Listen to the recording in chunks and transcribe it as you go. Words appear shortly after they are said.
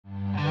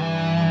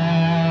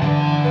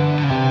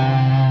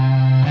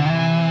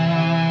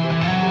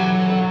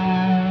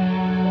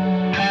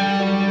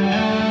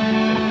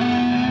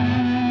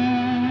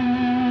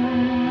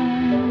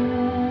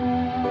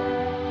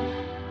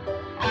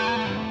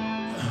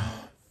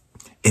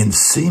In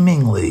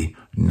seemingly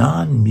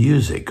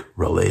non-music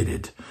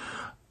related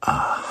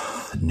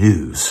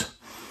news,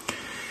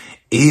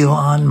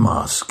 Elon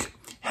Musk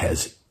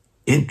has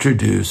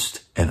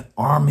introduced an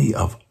army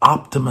of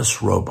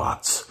Optimus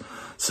robots,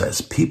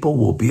 says people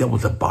will be able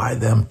to buy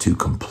them to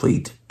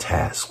complete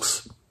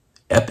tasks.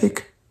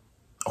 Epic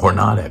or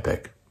not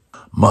epic?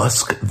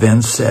 Musk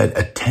then said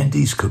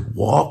attendees could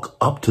walk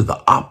up to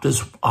the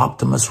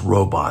Optimus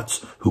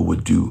robots who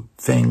would do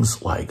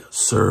things like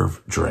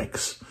serve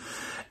drinks.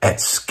 At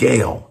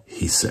scale,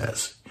 he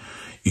says,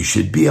 you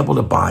should be able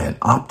to buy an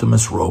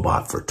Optimus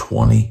robot for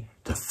 $20,000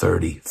 to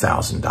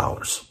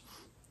 $30,000.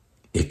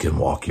 It can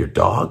walk your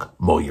dog,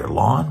 mow your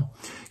lawn,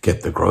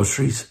 get the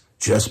groceries,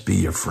 just be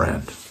your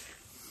friend.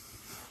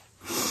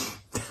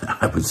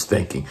 I was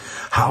thinking,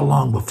 how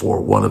long before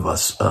one of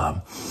us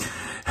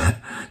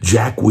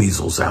Jack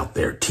Weasels out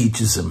there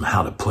teaches him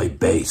how to play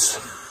bass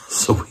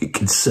so we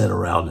can sit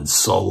around and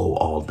solo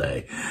all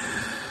day?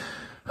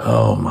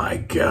 Oh my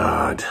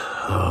God.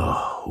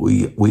 Oh,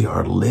 we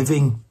are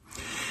living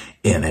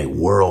in a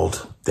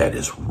world that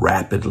is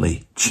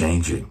rapidly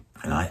changing.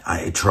 And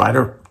I try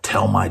to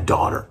tell my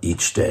daughter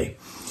each day,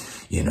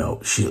 you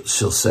know, she'll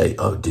say,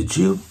 oh, did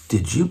you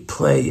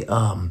play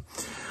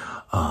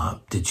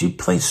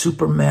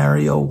Super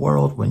Mario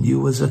World when you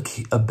was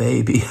a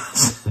baby? I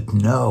said,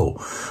 no,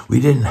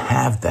 we didn't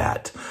have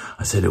that.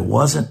 I said, it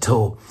wasn't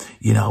till,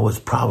 you know, I was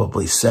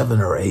probably 7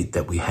 or 8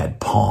 that we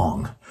had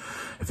Pong.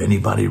 If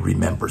anybody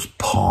remembers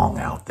Pong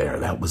out there,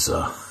 that was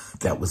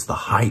the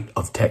height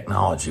of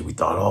technology. We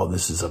thought, oh,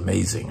 this is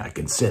amazing. I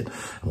can sit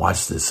and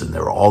watch this. And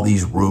there were all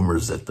these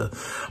rumors that the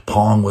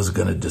Pong was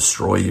going to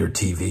destroy your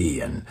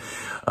TV. And,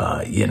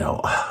 you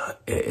know,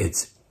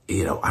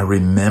 I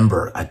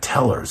remember I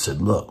tell her, I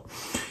said, look,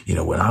 you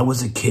know, when I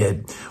was a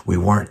kid, we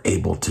weren't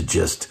able to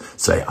just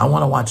say, I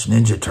want to watch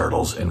Ninja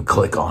Turtles and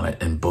click on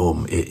it and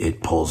boom,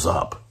 it pulls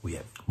up.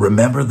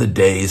 Remember the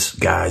days,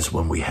 guys,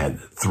 when we had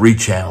 3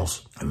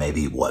 channels and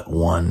maybe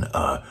one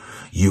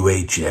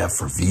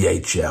UHF or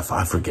VHF,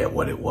 I forget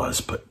what it was,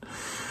 but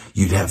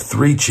you'd have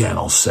 3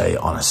 channels, say,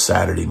 on a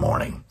Saturday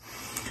morning.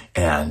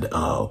 And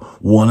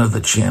one of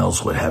the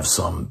channels would have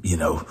some, you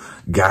know,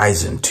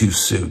 guys in 2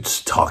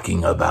 suits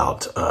talking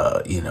about,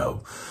 you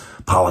know,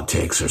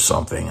 politics or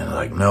something. And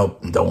like,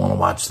 nope, don't want to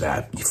watch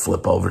that. You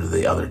flip over to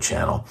the other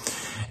channel.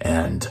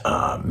 And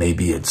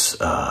maybe it's,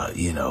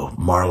 you know,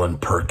 Marlon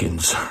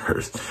Perkins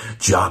or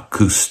Jacques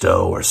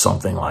Cousteau or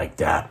something like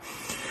that.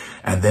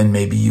 And then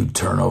maybe you'd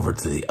turn over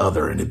to the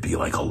other and it'd be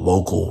like a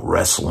local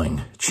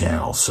wrestling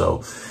channel.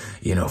 So,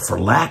 you know, for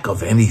lack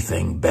of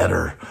anything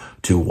better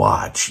to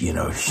watch, you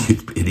know,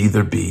 it'd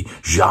either be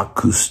Jacques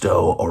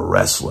Cousteau or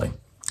wrestling.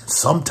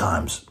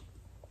 Sometimes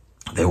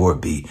there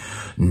would be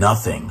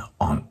nothing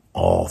on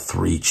all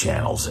 3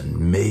 channels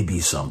and maybe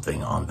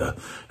something on the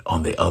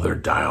other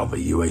dial,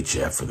 the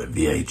UHF or the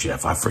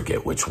VHF. I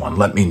forget which one.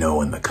 Let me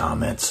know in the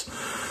comments.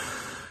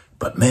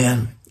 But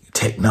man,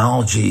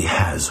 technology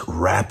has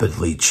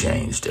rapidly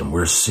changed, and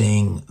we're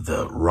seeing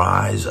the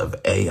rise of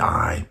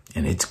AI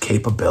and its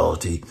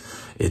capability,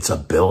 its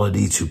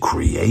ability to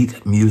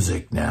create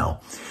music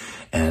now.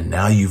 And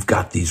now you've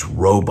got these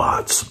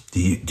robots.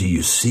 Do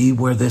you see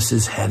where this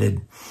is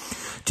headed?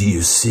 Do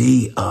you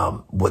see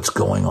what's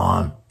going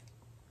on?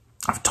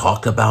 I've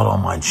talked about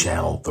on my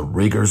channel the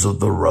rigors of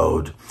the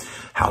road,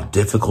 how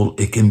difficult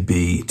it can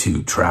be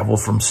to travel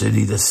from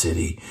city to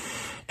city.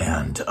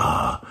 And,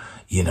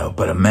 you know,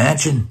 but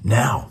imagine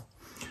now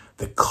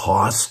the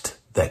cost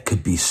that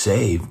could be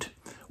saved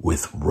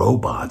with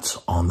robots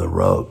on the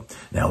road.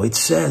 Now, it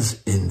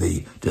says in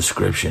the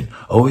description,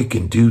 oh, it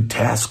can do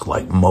tasks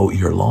like mow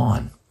your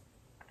lawn.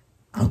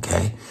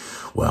 Okay.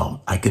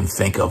 Well, I can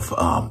think of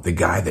the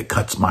guy that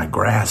cuts my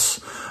grass,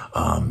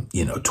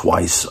 you know,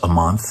 twice a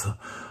month.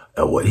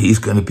 What, he's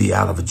going to be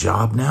out of a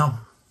job now?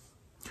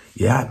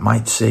 Yeah, it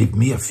might save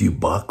me a few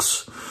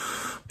bucks.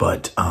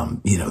 But,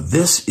 you know,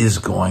 this is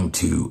going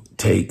to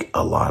take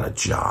a lot of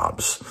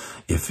jobs.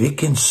 If it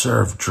can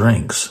serve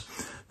drinks,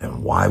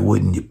 then why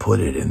wouldn't you put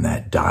it in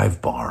that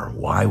dive bar?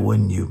 Why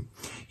wouldn't you,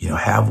 you know,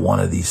 have one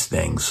of these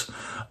things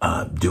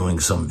doing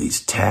some of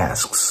these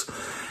tasks?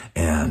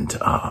 And,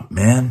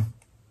 man,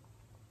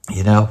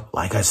 you know,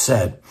 like I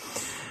said,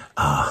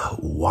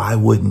 why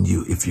wouldn't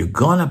you, if you're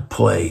going to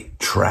play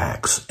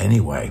tracks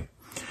anyway,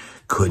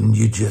 couldn't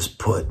you just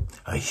put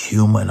a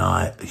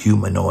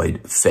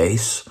humanoid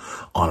face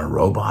on a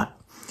robot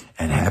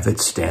and have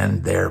it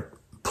stand there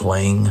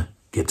playing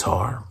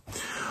guitar?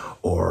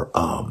 Or,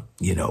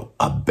 you know,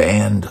 a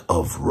band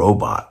of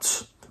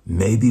robots,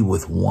 maybe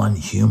with 1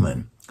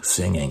 human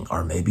singing,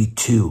 or maybe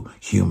 2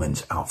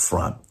 humans out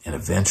front. And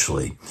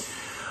eventually,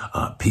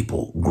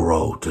 people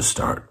grow to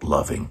start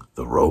loving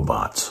the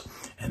robots.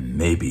 And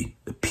maybe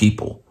the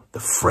people, the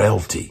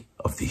frailty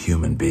of the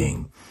human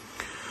being,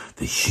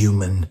 the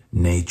human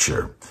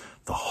nature,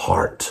 the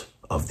heart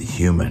of the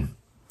human,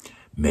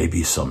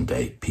 maybe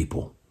someday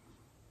people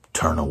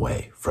turn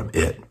away from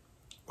it.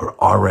 We're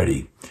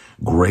already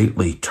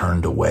greatly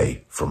turned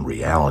away from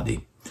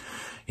reality.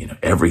 You know,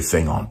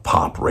 everything on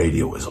pop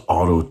radio is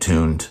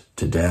auto-tuned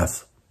to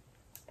death.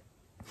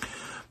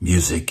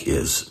 Music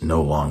is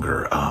no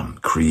longer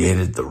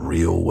created the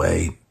real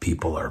way.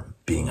 People are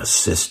being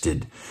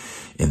assisted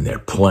in their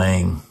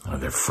playing, or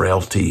their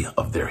frailty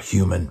of their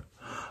human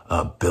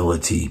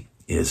ability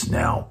is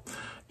now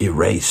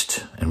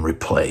erased and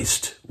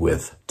replaced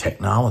with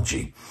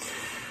technology.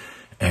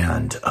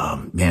 And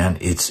man,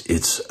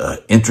 it's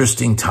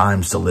interesting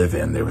times to live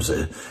in. There was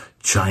a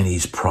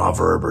Chinese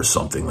proverb or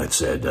something that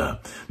said,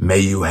 may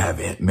you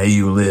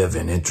live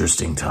in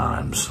interesting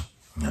times.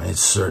 And it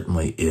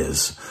certainly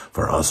is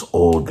for us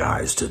old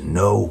guys to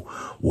know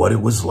what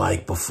it was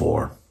like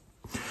before,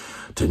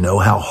 to know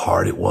how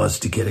hard it was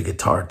to get a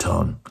guitar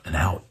tone and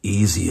how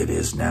easy it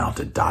is now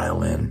to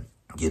dial in,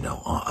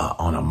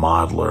 on a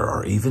modeler,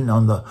 or even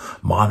on the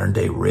modern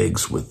day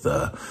rigs with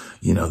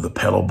the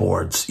pedal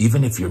boards.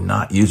 Even if you're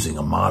not using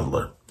a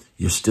modeler,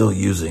 you're still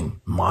using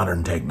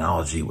modern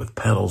technology with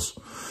pedals.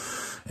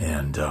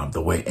 And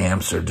the way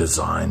amps are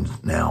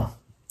designed now,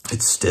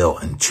 it's still,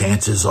 and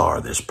chances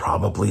are there's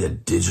probably a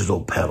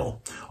digital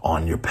pedal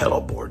on your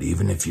pedal board.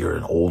 Even if you're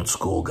an old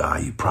school guy,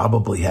 you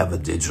probably have a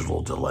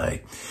digital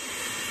delay.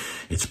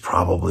 It's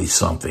probably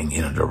something,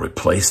 to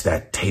replace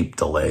that tape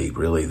delay.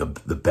 Really, the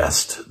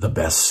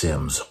best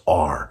Sims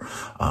are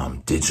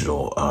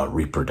digital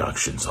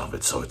reproductions of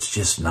it. So it's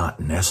just not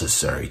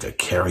necessary to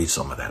carry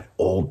some of that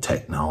old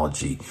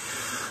technology,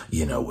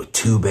 with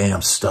tube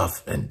amp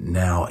stuff. And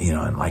now,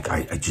 and like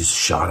I just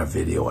shot a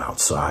video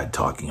outside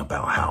talking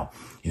about how,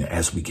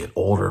 as we get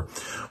older,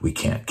 we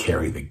can't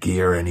carry the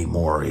gear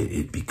anymore.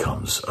 It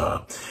becomes,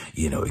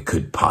 it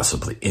could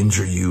possibly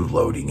injure you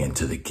loading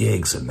into the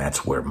gigs. And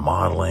that's where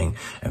modeling,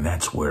 and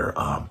that's where,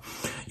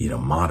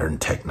 modern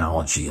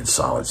technology and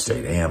solid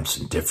state amps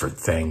and different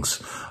things,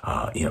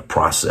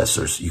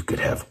 processors, you could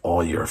have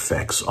all your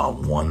effects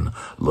on one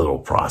little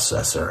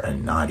processor,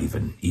 and not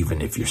even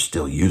if you're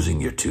still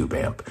using your tube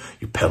amp,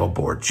 your pedal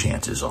board,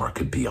 chances are,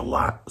 could be a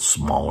lot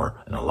smaller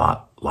and a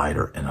lot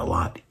lighter and a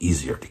lot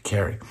easier to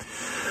carry.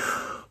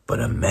 But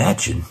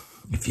imagine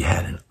if you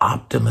had an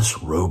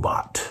Optimus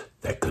robot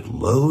that could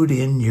load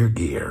in your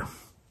gear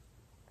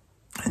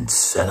and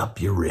set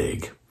up your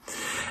rig,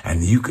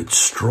 and you could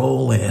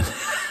stroll in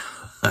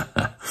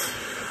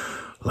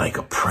like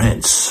a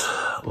prince,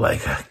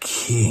 like a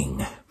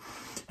king,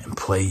 and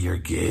play your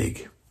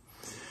gig.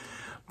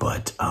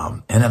 But,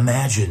 and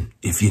imagine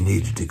if you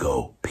needed to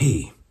go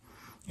pee,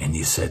 and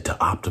you said to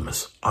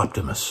Optimus,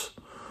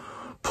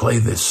 play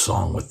this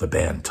song with the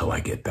band till I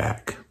get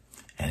back.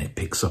 And it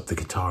picks up the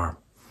guitar.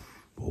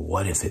 Well,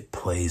 what if it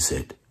plays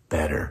it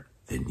better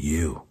than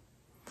you?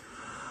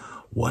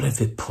 What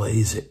if it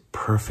plays it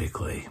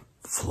perfectly,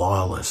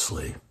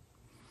 flawlessly?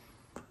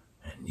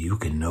 And you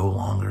can no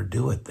longer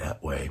do it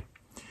that way.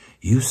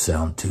 You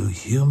sound too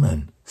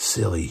human,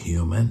 silly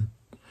human.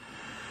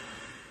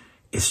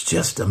 It's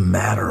just a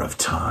matter of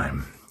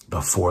time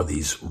before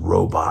these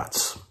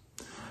robots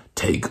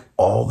take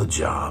all the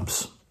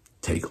jobs,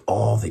 take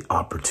all the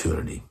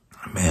opportunity.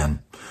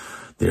 Man,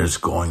 there's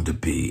going to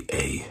be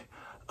a,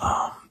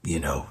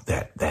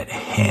 that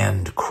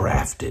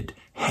handcrafted,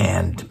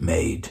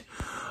 handmade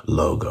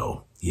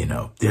logo.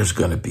 There's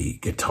going to be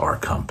guitar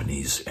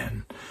companies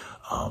and,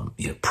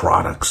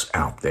 products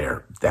out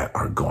there that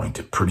are going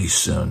to pretty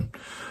soon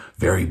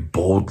very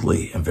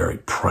boldly and very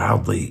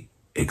proudly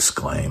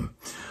exclaim,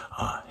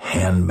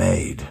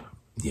 handmade,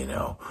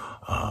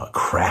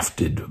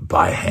 crafted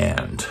by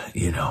hand,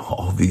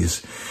 all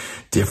these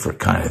different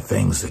kind of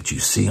things that you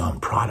see on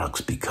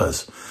products,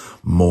 because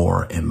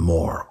more and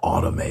more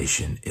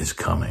automation is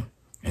coming.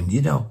 And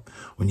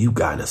when you've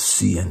got a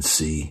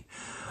CNC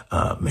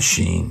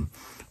machine,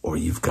 or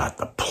you've got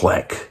the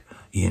Plek,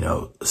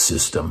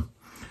 system,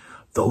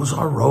 those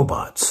are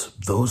robots.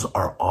 Those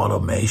are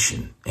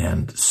automation.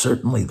 And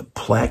certainly the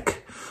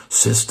Plek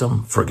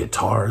system for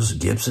guitars,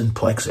 Gibson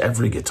Pleks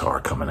every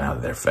guitar coming out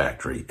of their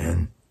factory,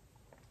 and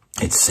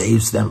it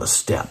saves them a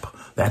step.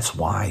 That's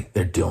why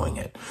they're doing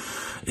it.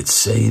 It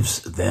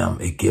saves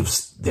them. It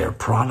gives their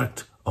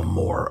product a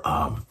more,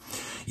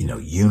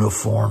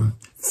 uniform,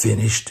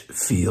 finished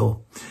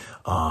feel.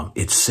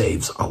 It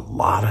saves a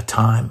lot of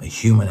time,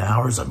 human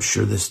hours. I'm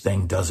sure this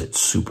thing does it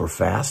super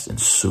fast and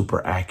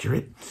super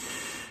accurate.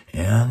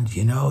 And,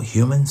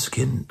 humans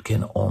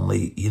can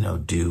only,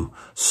 do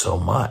so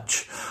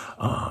much.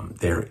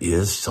 There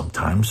is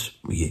sometimes,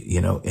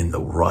 in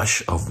the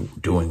rush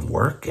of doing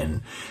work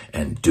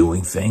and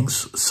doing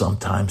things,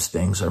 sometimes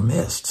things are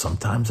missed.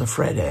 Sometimes a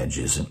fret edge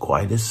isn't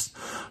quite as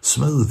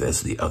smooth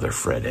as the other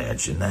fret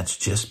edge. And that's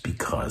just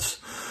because,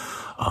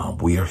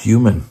 we are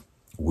human.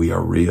 We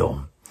are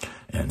real.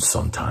 And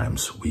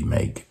sometimes we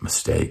make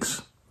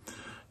mistakes.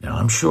 Now,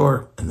 I'm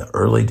sure in the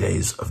early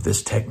days of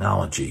this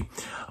technology,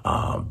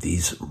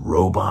 these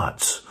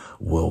robots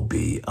will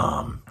be,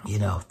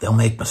 they'll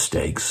make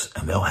mistakes,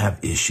 and they'll have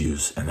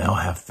issues, and they'll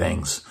have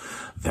things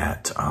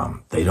that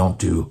they don't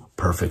do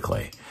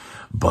perfectly.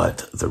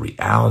 But the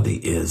reality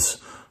is,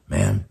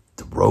 man,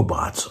 the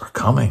robots are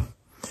coming,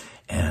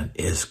 and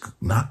is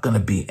not going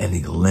to be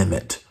any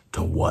limit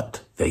to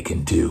what they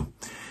can do.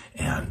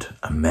 And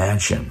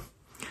imagine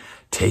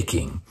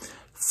taking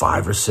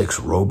 5 or 6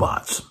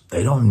 robots.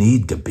 They don't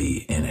need to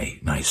be in a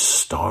nice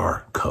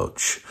star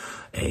coach,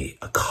 a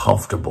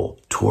comfortable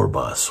tour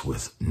bus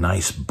with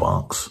nice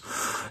bunks.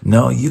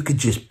 No, you could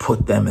just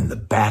put them in the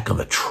back of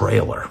a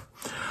trailer.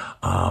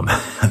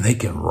 And they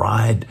can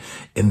ride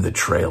in the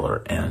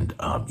trailer, and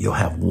you'll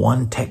have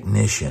one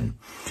technician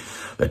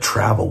that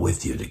travel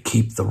with you to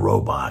keep the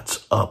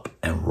robots up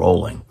and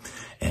rolling.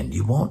 And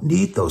you won't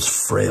need those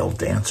frail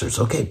dancers.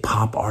 Okay,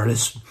 pop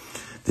artists,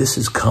 this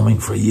is coming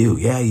for you.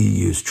 Yeah, you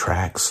use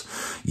tracks.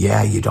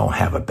 Yeah, you don't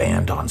have a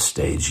band on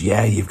stage.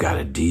 Yeah, you've got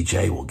a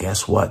DJ. Well,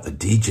 guess what? The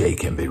DJ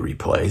can be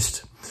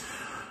replaced.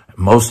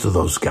 Most of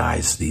those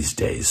guys these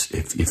days,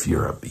 if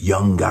you're a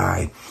young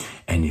guy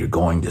and you're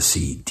going to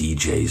see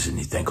DJs and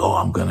you think, oh,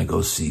 I'm going to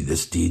go see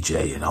this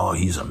DJ and oh,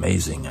 he's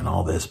amazing and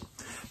all this,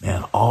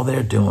 man, all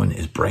they're doing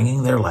is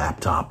bringing their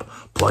laptop,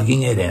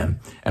 plugging it in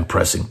and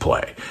pressing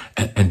play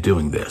and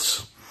doing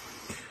this.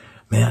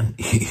 Man,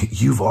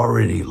 you've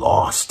already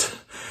lost.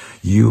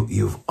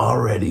 You've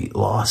already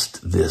lost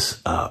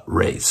this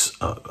race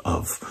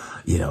of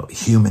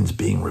humans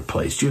being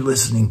replaced. You're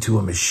listening to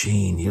a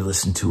machine. You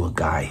listen to a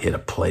guy hit a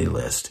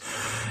playlist,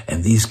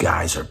 and these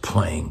guys are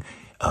playing,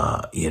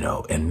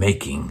 and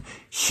making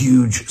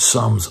huge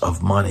sums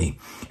of money,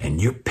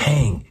 and you're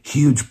paying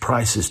huge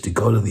prices to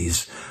go to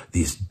these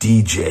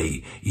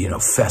DJ,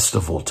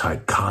 festival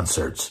type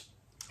concerts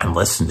and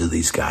listen to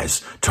these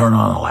guys turn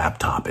on a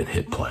laptop and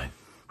hit play.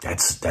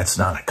 That's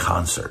not a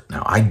concert.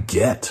 Now,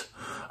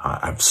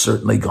 I've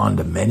certainly gone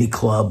to many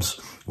clubs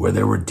where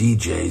there were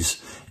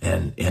DJs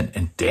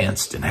and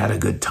danced and had a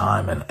good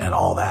time and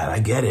all that. I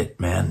get it,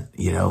 man.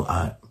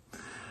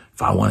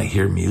 If I want to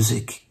hear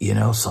music,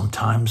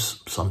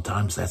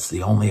 sometimes that's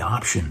the only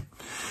option.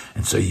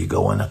 And so you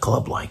go in a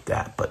club like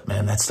that. But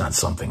man, that's not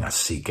something I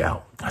seek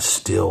out. I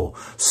still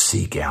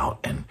seek out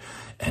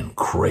and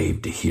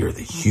crave to hear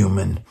the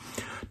human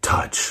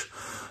touch,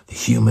 the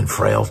human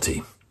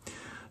frailty,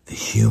 the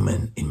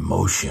human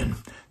emotion,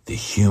 the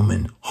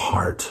human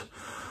heart.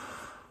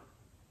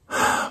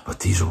 But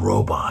these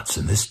robots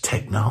and this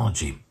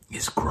technology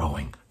is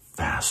growing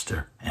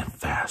faster and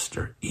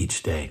faster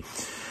each day.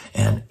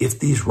 And if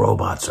these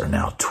robots are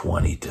now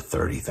 $20,000 to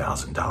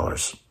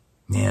 $30,000,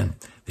 man,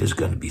 there's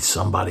going to be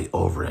somebody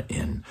over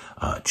in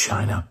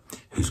China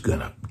who's going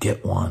to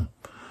get one,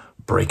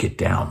 break it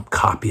down,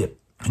 copy it,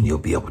 and you'll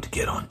be able to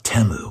get on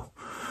Temu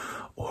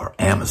or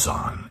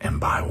Amazon and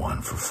buy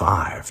one for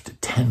 $5,000 to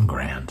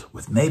 $10,000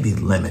 with maybe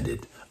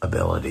limited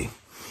ability.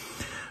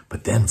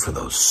 But then for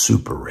those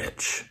super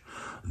rich,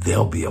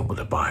 they'll be able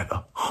to buy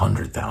the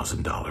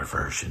 $100,000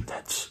 version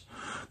that's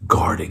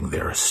guarding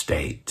their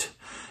estate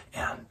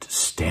and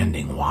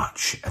standing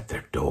watch at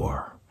their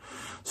door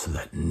so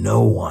that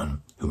no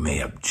one who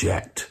may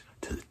object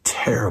to the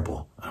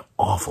terrible and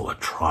awful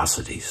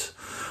atrocities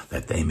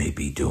that they may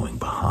be doing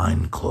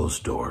behind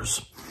closed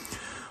doors,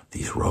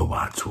 these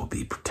robots will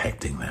be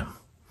protecting them.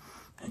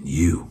 And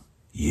you,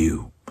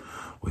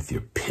 with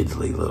your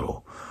piddly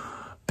little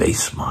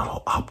base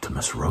model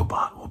Optimus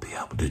robot, will be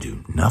able to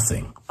do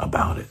nothing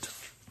about it.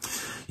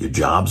 Your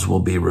jobs will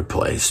be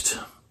replaced.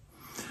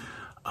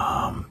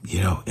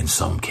 In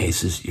some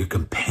cases, your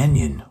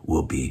companion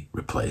will be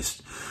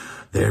replaced.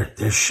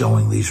 They're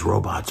showing these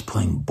robots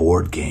playing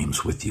board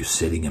games with you,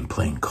 sitting and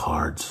playing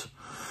cards.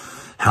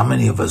 How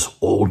many of us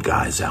old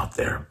guys out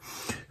there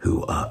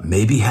who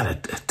maybe had a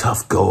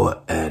tough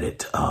go at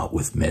it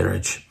with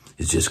marriage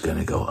is just going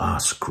to go,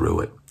 screw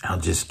it. I'll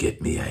just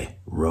get me a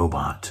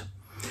robot.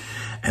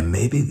 And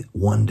maybe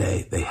one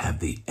day they have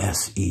the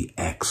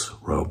SEX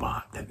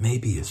robot that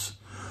maybe is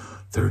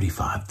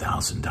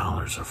 $35,000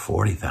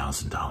 or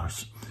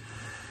 $40,000.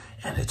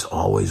 And it's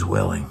always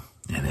willing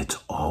and it's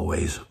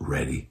always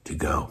ready to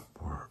go.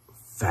 We're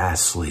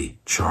fastly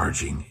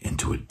charging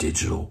into a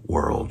digital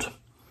world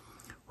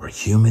where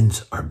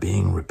humans are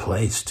being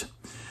replaced.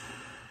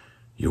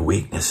 Your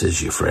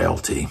weaknesses, your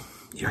frailty,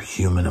 your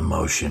human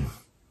emotion,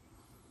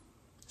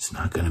 it's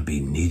not going to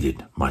be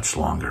needed much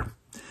longer.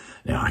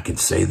 Now, I can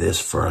say this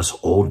for us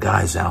old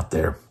guys out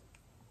there,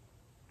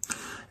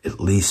 at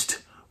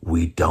least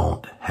we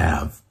don't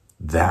have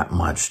that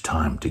much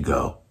time to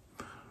go,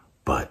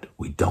 but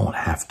we don't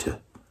have to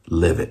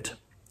live it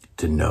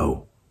to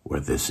know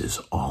where this is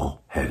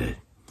all headed.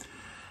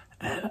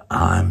 And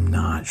I'm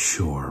not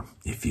sure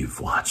if you've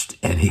watched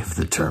any of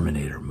the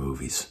Terminator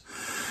movies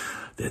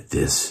that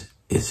this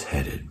is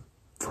headed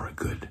for a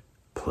good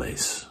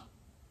place.